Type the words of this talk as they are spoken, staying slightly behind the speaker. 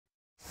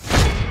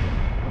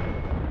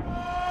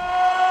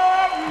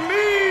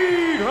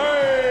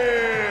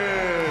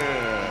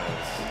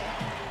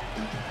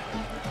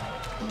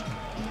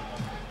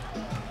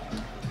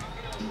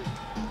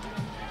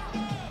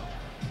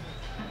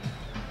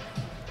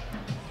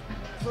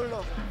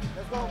Zurdo.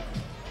 Let's go.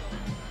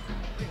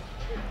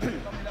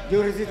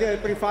 You received the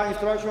pre-fight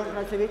instruction.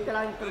 Recibiste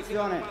las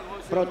instrucciones.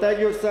 Protect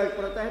yourself.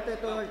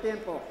 Protégete todo el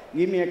tiempo.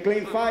 Give me a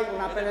clean fight,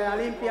 una pelea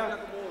limpia.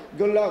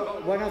 Good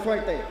luck. Buena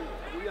suerte.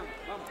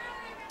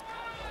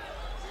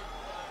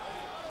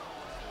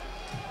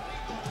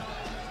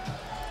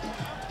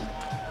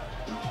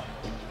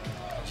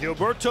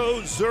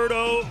 Gilberto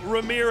Zurdo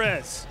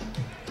Ramirez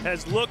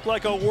has looked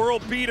like a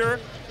world beater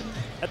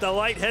at the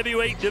light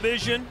heavyweight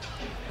division.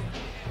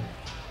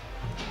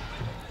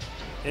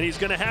 And he's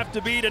gonna have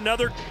to beat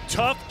another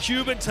tough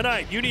Cuban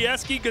tonight.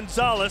 Yunieski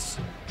Gonzalez,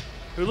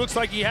 who looks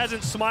like he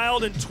hasn't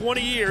smiled in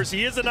 20 years.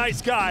 He is a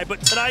nice guy,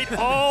 but tonight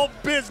all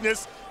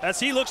business as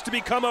he looks to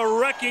become a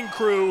wrecking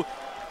crew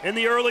in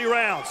the early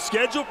rounds.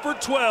 Scheduled for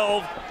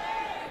 12,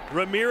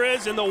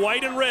 Ramirez in the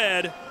white and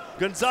red,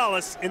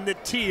 Gonzalez in the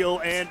teal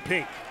and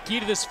pink. Key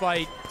to this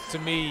fight, to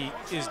me,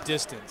 is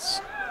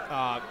distance.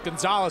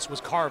 Gonzalez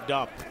was carved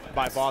up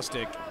by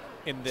Bostic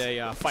in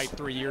the fight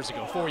 4 years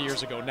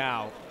ago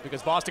now,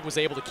 because Bostic was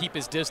able to keep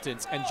his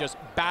distance and just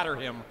batter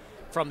him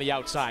from the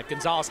outside.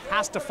 Gonzalez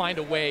has to find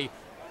a way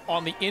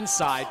on the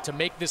inside to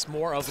make this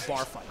more of a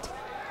bar fight.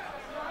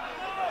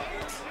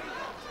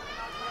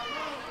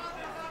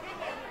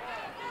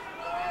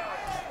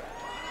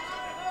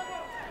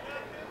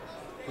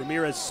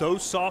 Ramirez so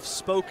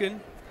soft-spoken,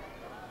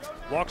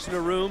 walks in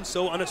the room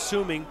so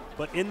unassuming,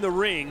 but in the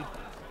ring,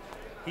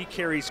 he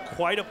carries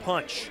quite a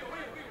punch.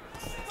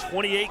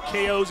 28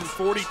 KOs and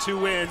 42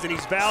 wins, and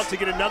he's vowed to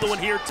get another one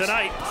here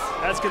tonight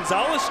as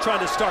Gonzalez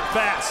trying to start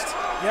fast.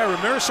 Yeah,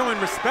 Ramirez showing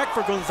respect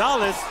for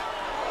Gonzalez.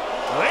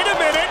 Wait a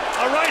minute,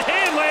 a right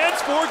hand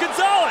lands for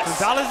Gonzalez.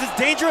 Gonzalez is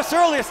dangerous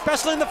early,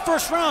 especially in the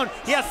first round.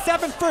 He has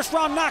 7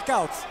 first-round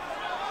knockouts.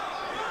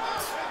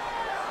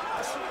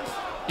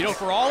 You know,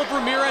 for all of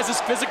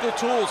Ramirez's physical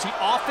tools, he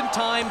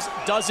oftentimes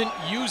doesn't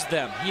use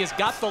them. He has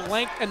got the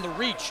length and the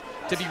reach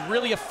to be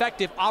really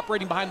effective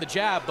operating behind the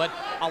jab, but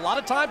a lot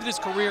of times in his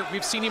career,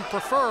 we've seen him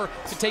prefer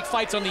to take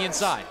fights on the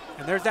inside.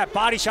 And there's that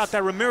body shot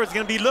that Ramirez is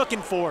going to be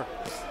looking for.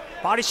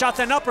 Body shots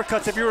and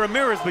uppercuts if you're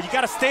Ramirez, but you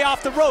got to stay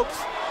off the ropes.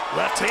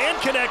 Left hand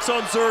connects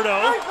on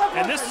Zurdo,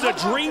 and this is a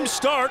dream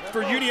start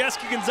for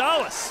Yunieski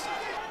Gonzalez.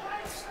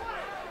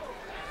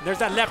 There's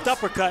that left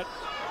uppercut.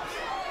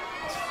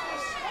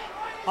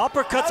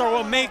 Uppercuts are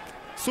what make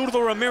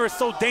Zurdo Ramirez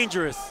so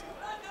dangerous.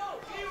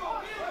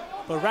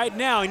 But right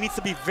now, he needs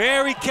to be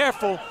very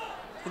careful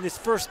in this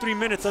first 3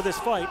 minutes of this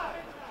fight.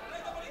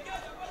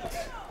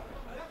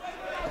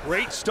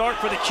 Great start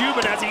for the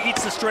Cuban as he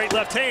eats the straight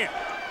left hand.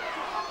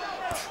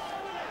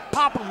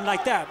 Pop him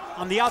like that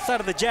on the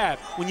outside of the jab.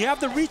 When you have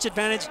the reach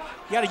advantage,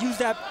 you got to use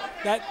that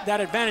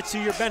advantage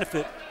to your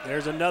benefit.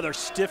 There's another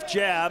stiff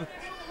jab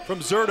from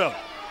Zurdo.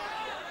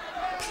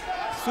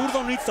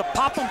 Zurdo needs to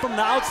pop him from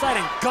the outside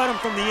and gut him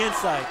from the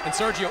inside. And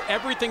Sergio,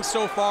 everything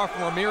so far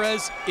from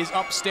Ramirez is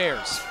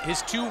upstairs.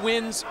 His 2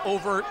 wins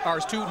over, or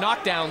his 2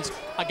 knockdowns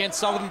against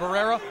Sullivan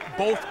Barrera,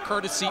 both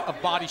courtesy of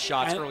body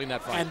shots early in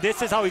that fight. And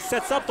this is how he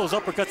sets up those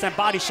uppercuts and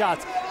body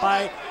shots,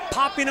 by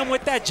popping him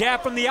with that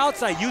jab from the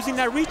outside, using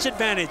that reach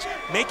advantage,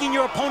 making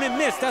your opponent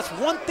miss. That's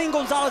one thing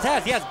Gonzalez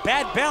has. He has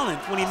bad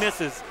balance when he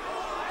misses.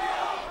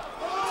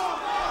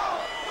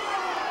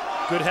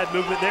 Good head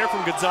movement there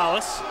from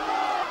Gonzalez.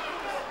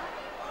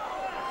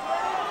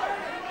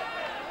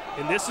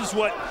 And this is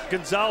what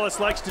Gonzalez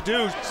likes to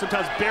do,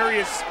 sometimes bury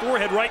his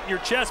forehead right in your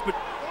chest. But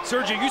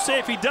Sergio, you say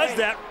if he does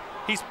that,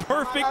 he's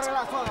perfect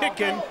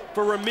picking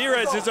for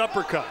Ramirez's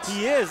uppercuts.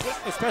 He is,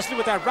 especially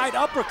with that right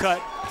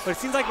uppercut. But it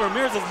seems like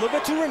Ramirez is a little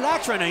bit too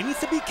relaxed right now. He needs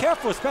to be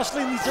careful,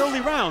 especially in these early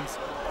rounds.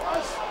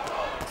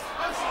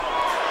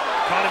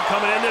 Caught him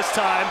coming in this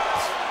time.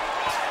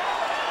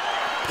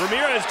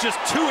 Ramirez just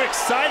too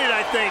excited,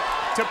 I think,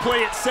 to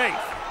play it safe.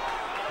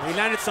 He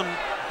landed some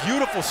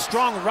beautiful,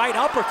 strong right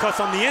uppercuts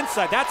on the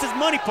inside. That's his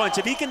money punch.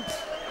 If he can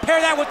pair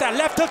that with that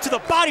left hook to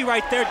the body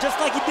right there, just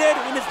like he did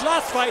in his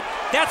last fight,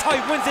 that's how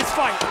he wins this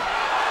fight.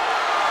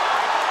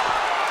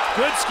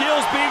 Good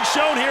skills being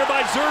shown here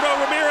by Zurdo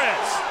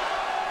Ramirez.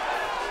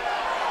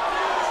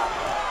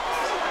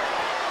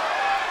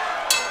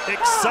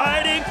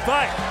 Exciting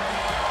fight.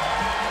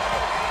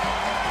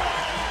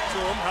 So,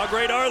 how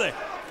great are they?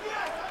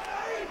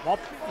 Well,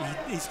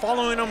 he's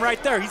following him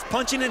right there. He's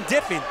punching and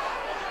dipping.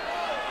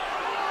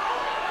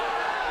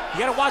 You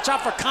got to watch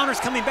out for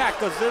counters coming back,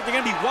 because they're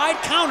going to be wide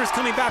counters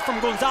coming back from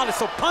Gonzalez.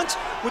 So punch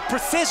with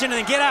precision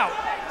and get out.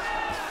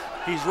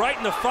 He's right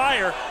in the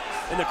fire,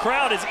 and the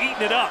crowd is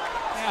eating it up.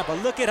 Yeah, but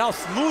look at how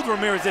smooth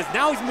Ramirez is.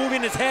 Now he's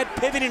moving his head,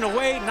 pivoting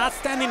away, not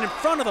standing in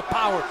front of the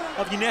power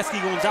of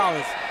Yunieski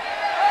Gonzalez.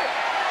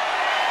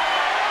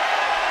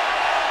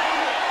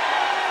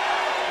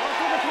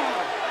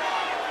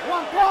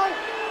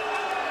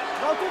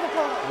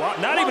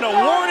 Not even a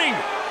warning.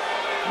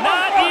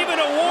 Not even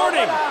a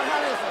warning.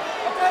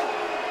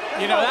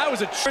 You know, that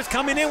was a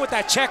coming in with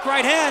that check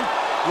right hand.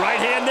 Right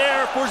hand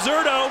there for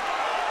Zurdo.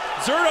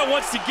 Zurdo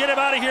wants to get him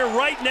out of here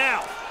right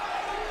now.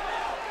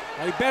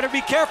 Well, he better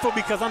be careful,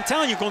 because I'm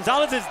telling you,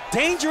 Gonzalez is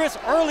dangerous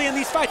early in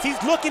these fights.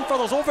 He's looking for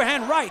those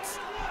overhand rights.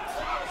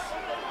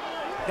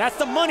 That's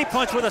the money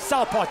punch with a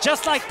southpaw,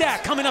 just like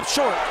that, coming up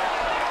short.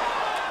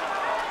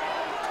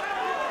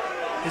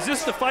 Is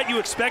this the fight you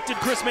expected,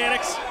 Chris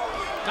Mannix?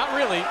 Not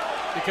really,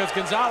 because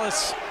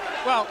Gonzalez,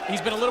 well, he's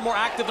been a little more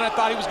active than I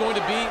thought he was going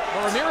to be,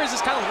 but Ramirez is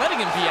kind of letting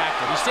him be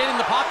active. He's standing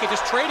in the pocket,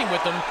 just trading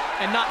with him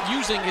and not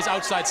using his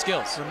outside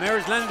skills.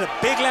 Ramirez landed a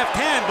big left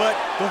hand, but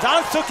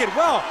Gonzalez took it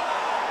well.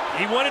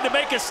 He wanted to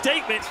make a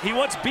statement. He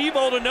wants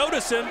Bivol to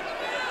notice him,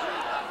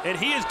 and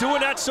he is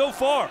doing that so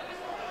far.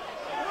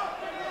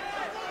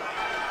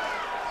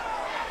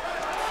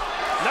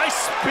 Nice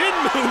spin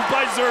move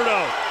by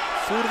Zurdo.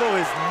 Zurdo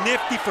is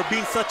nifty for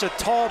being such a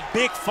tall,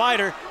 big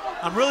fighter.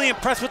 I'm really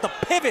impressed with the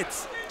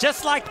pivots,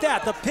 just like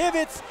that. The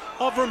pivots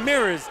of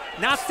Ramirez,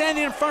 not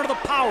standing in front of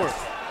the power.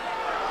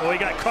 Oh, he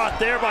got caught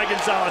there by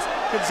Gonzalez.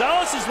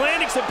 Gonzalez is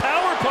landing some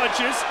power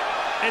punches,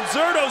 and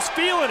Zurdo's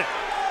feeling it.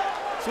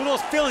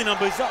 Zurdo's feeling them,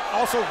 but he's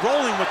also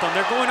rolling with them.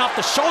 They're going off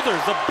the shoulders,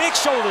 the big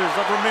shoulders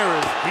of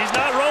Ramirez. He's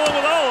not rolling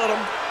with all of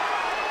them.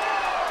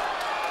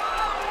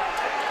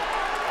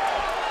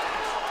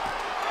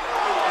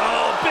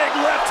 Big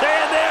left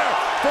hand there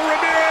for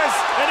Ramirez,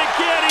 and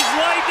again he's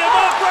lighting him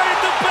up right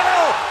at the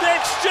bell. They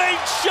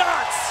exchange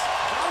shots.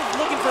 He's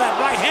looking for that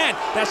right hand,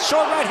 that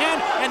short right hand,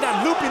 and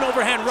that looping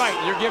overhand right.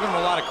 You're giving him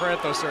a lot of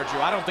credit though,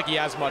 Sergio. I don't think he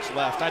has much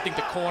left. I think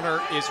the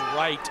corner is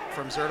right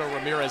from Zurdo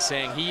Ramirez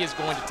saying he is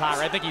going to tire.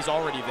 I think he's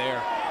already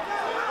there.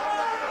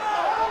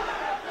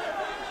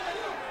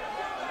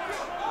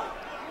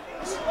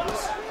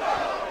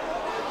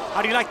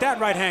 How do you like that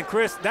right hand,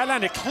 Chris? That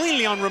landed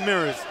cleanly on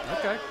Ramirez.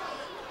 Okay.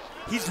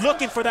 He's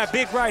looking for that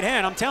big right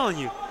hand, I'm telling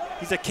you.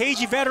 He's a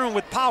cagey veteran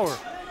with power.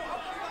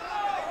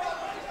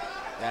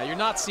 Yeah, you're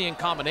not seeing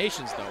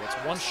combinations, though. It's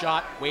one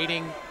shot,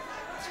 waiting.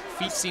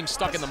 Feet seem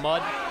stuck in the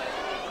mud.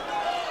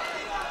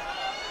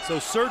 So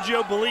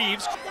Sergio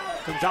believes.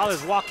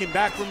 Gonzalez walking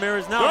back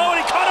Ramirez now. Oh, and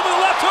he caught him with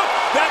a left hook.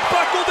 That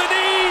buckled the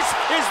knees.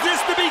 Is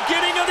this the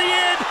beginning of the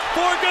end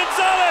for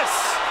Gonzalez?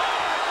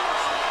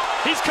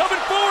 He's coming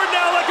forward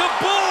now like a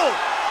bull.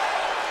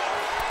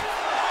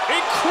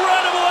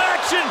 Incredible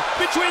action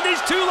between these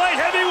two light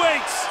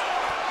heavyweights.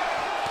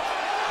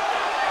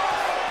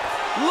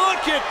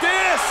 Look at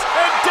this,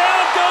 and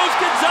down goes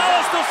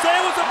Gonzalez. They'll say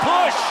it was a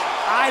push.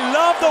 I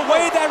love the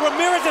way that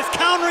Ramirez is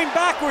countering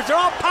backwards. They're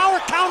all power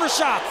counter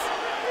shots.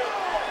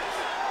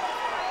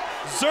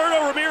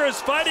 Zurdo Ramirez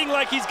fighting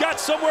like he's got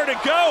somewhere to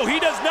go. He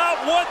does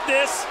not want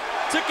this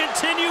to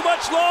continue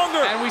much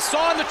longer. And we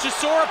saw in the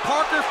Chisora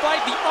Parker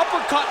fight, the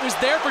uppercut was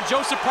there for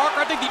Joseph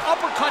Parker. I think the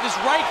uppercut is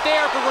right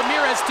there for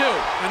Ramirez too.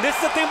 And this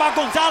is the thing about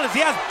Gonzalez.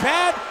 He has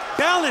bad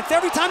balance.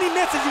 Every time he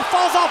misses, he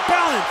falls off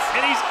balance.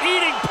 And he's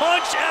eating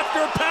punch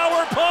after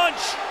power punch.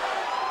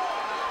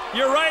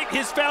 You're right,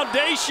 his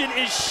foundation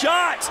is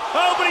shot.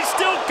 Oh, but he's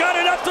still got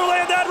enough to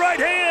land that right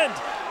hand.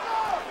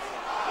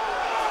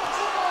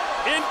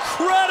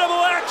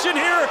 Incredible action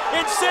here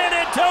in San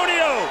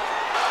Antonio.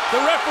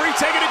 The referee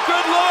taking a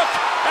good look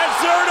at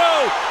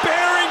Zurdo,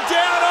 bearing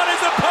down on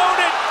his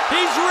opponent.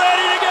 He's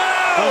ready to go.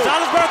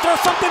 Gonzalez better throw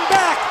something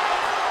back.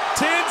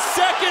 10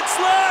 seconds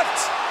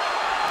left.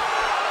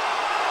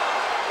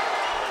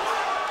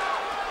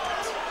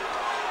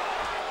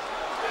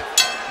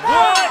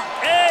 What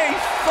a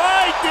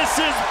fight this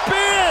has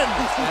been.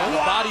 The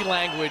body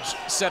language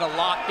said a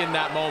lot in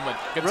that moment.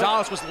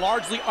 Gonzalez was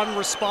largely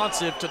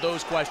unresponsive to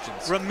those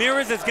questions.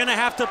 Ramirez is going to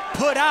have to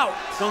put out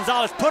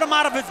Gonzalez, put him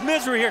out of his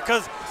misery here,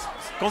 because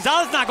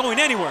Gonzalez is not going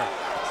anywhere.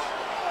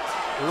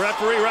 The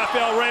referee,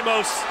 Rafael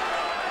Ramos,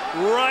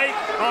 right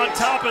on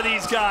top of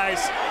these guys.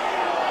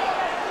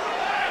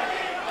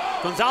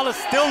 Gonzalez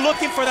still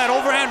looking for that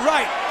overhand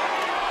right.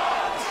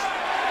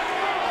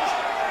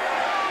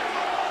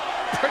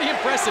 Pretty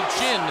impressive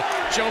chin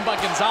shown by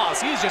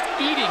Gonzalez. He's just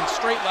eating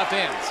straight left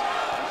hands.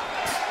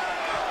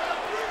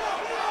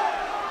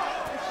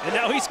 And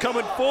now he's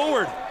coming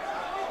forward.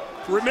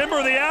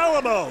 Remember the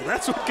Alamo.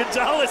 That's what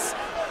Gonzalez,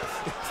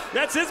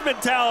 that's his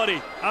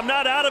mentality. I'm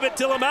not out of it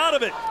till I'm out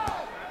of it.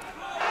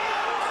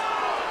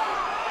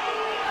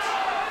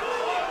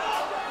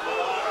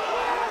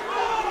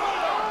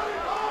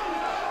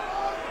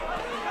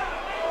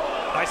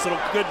 Nice little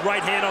good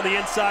right hand on the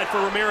inside for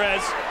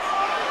Ramirez.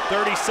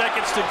 30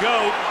 seconds to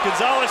go.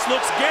 Gonzalez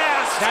looks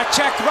gassed. That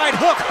checked right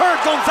hook hurt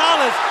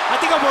Gonzalez. I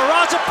think a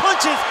barrage of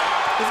punches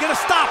is going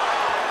to stop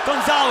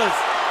Gonzalez.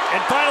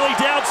 And finally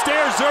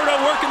downstairs, Zurdo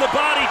working the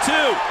body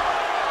too.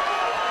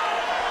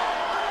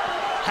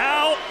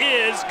 How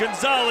is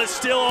Gonzalez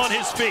still on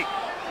his feet?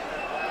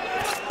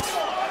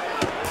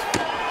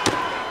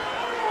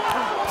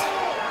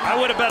 I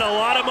would have bet a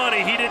lot of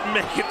money he didn't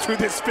make it through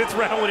this 5th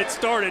round when it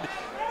started.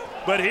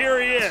 But here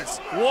he is.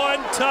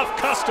 One tough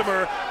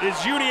customer is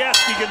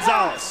Yunieski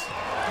Gonzalez.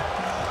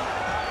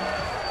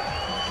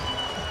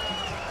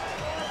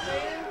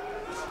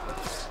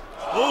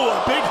 Oh,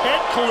 a big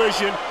head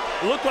collision.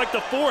 It looked like the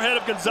forehead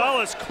of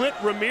Gonzalez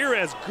clipped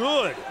Ramirez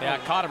good. Yeah,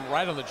 caught him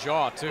right on the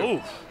jaw, too.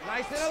 Ooh.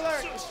 Nice and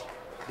alert.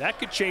 That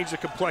could change the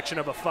complexion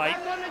of a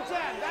fight. Back on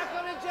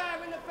the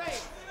jab in the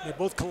face. They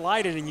both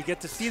collided, and you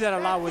get to see that a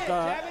lot with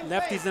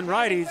lefties and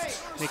righties.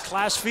 They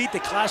clash feet, they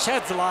clash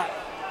heads a lot.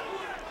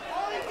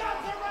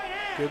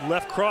 Good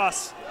left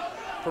cross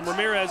from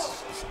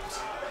Ramirez.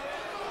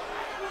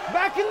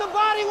 Back in the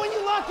body when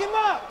you lock him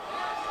up.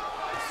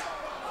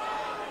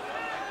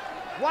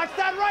 Watch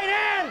that right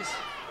hand.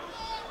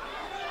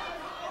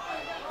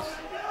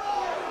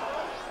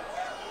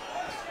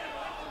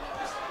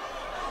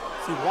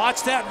 See,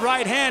 watch that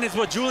right hand is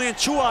what Julian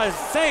Chua is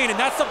saying, and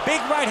that's a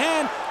big right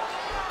hand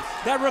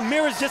that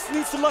Ramirez just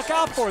needs to look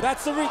out for.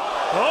 That's the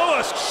Oh,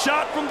 a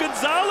shot from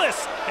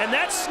Gonzalez, and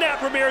that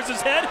snapped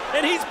Ramirez's head,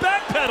 and he's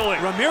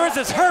backpedaling. Ramirez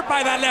is hurt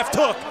by that left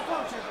hook.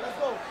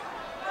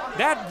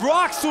 That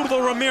rocks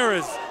Zurdo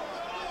Ramirez.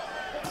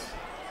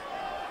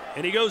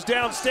 And he goes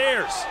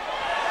downstairs.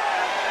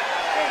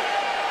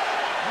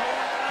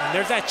 And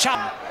there's that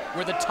chop.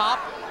 Where the top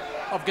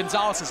of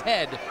Gonzalez's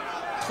head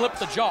clipped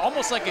the jaw,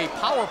 almost like a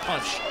power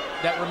punch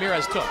that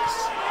Ramirez took.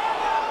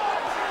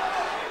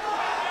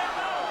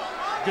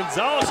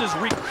 Gonzalez's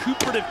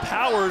recuperative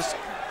powers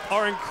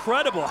are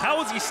incredible.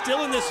 How is he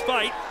still in this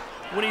fight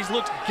when he's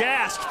looked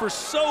gassed for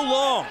so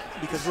long?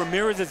 Because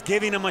Ramirez is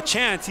giving him a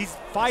chance. He's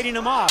fighting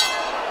him off.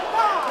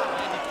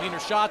 Cleaner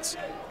shots.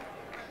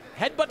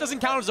 Headbutt doesn't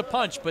count as a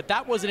punch, but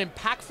that was an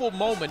impactful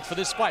moment for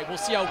this fight. We'll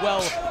see how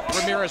well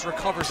Ramirez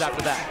recovers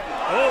after that.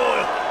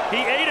 Oh, he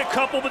ate a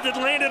couple, but then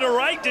landed a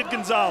right, did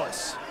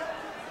Gonzalez,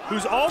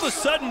 who's all of a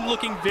sudden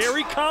looking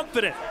very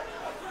confident.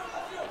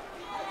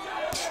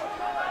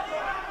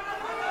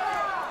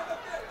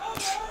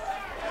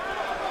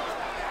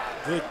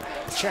 Good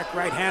check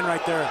right hand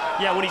right there.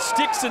 Yeah, when he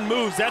sticks and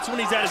moves, that's when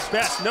he's at his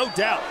best, no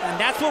doubt. And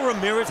that's what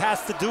Ramirez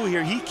has to do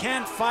here. He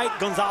can't fight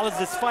Gonzalez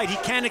this fight. He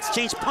can't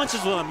exchange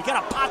punches with him. You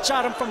gotta pot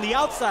shot him from the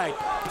outside.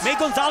 Make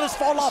Gonzalez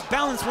fall off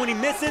balance when he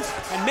misses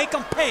and make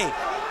him pay.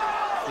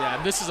 Yeah,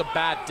 and this is a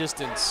bad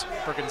distance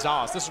for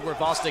Gonzalez. This is where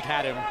Bostic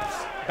had him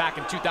back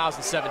in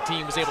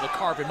 2017, was able to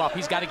carve him up.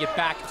 He's got to get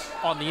back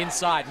on the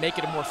inside, make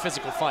it a more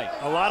physical fight.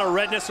 A lot of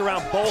redness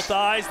around both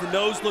eyes. The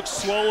nose looks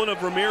swollen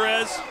of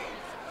Ramirez.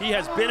 He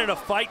has been in a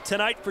fight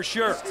tonight for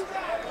sure.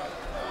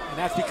 And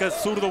that's because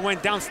Zurdo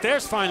went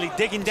downstairs finally,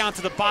 digging down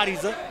to the body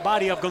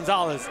of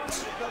Gonzalez.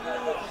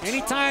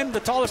 Anytime the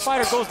taller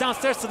fighter goes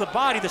downstairs to the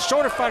body, the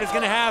shorter fighter is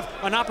going to have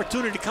an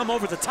opportunity to come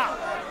over the top.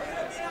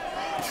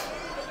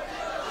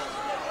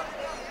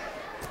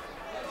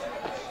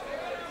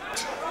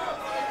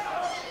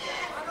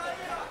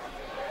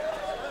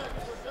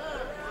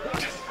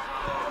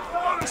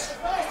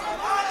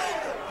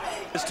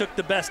 This took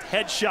the best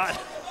headshot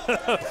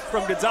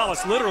from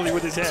Gonzalez, literally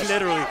with his head.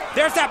 Literally.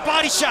 There's that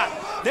body shot.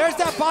 There's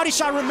that body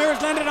shot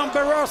Ramirez landed on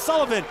Barrero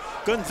Sullivan.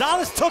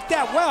 Gonzalez took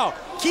that well.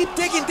 Keep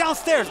digging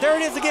downstairs. There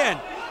it is again.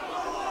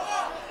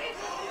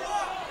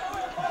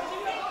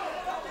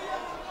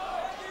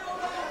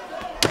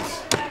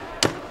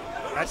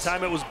 That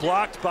time it was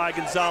blocked by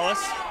Gonzalez.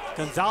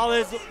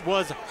 Gonzalez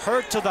was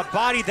hurt to the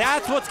body.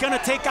 That's what's going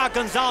to take out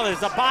Gonzalez,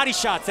 the body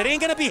shots. It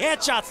ain't going to be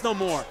headshots no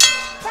more.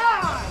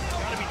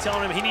 Gotta be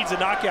telling him he needs a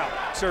knockout,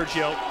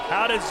 Sergio.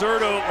 How does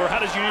Zurdo, or how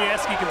does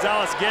Yunieski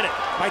Gonzalez get it?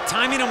 By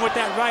timing him with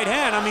that right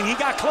hand. I mean, he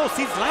got close.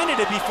 He's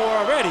landed it before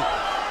already.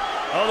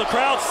 Oh, the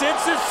crowd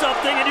senses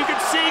something, and you can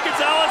see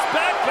Gonzalez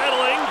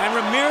backpedaling. And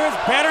Ramirez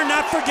better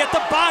not forget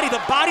the body.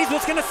 The body's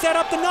what's going to set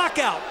up the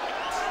knockout.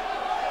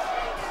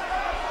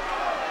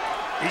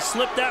 He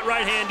slipped that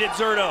right hand, did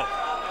Zurdo.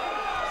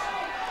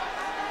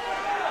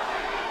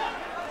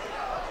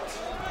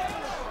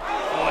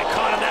 Oh, he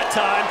caught him that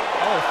time.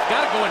 Oh,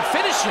 gotta go and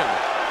finish him.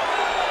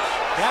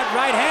 That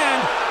right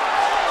hand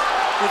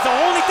is the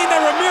only thing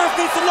that Ramirez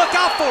needs to look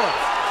out for.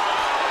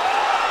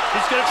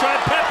 He's gonna try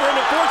and pepper him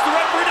and force the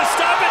referee to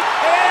stop it,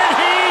 and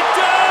he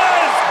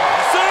does!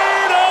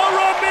 Zurdo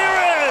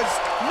Ramirez!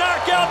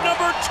 Knockout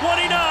number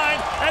 29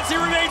 as he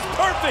remains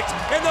perfect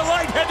in the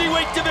light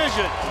heavyweight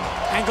division.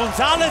 And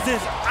Gonzalez is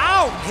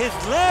out. His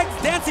legs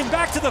dancing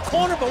back to the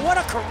corner, but what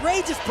a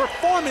courageous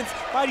performance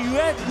by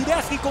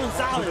Yunieski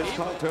Gonzalez. To this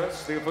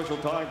contest, the official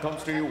time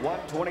comes to you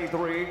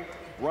 1:23,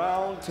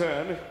 round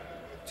 10,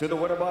 to the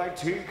winner by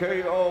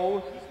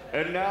TKO.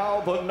 And now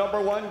the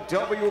 #1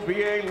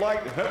 WBA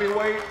light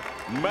heavyweight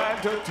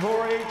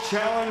mandatory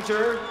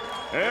challenger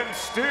and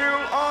still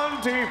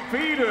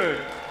undefeated,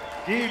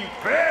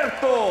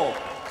 Gilberto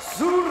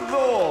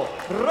Zurdo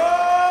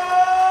Ramirez.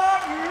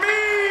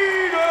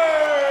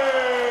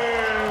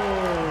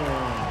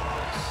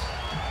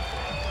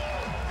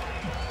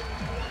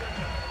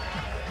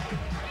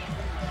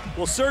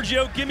 Well,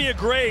 Sergio, give me a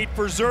grade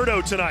for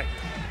Zurdo tonight.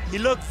 He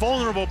looked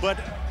vulnerable, but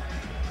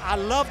I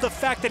love the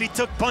fact that he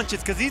took punches,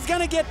 because he's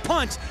going to get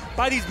punched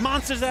by these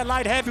monsters at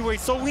light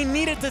heavyweight. So we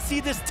needed to see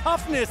this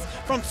toughness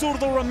from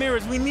Zurdo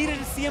Ramirez. We needed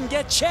to see him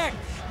get checked.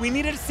 We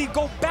needed to see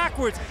go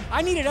backwards.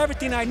 I needed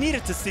everything I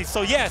needed to see.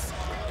 So yes,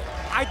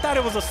 I thought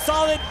it was a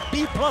solid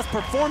B+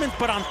 performance,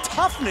 but on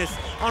toughness,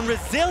 on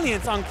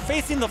resilience, on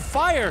facing the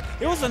fire,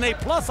 it was an A+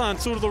 on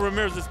Zurdo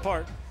Ramirez's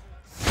part.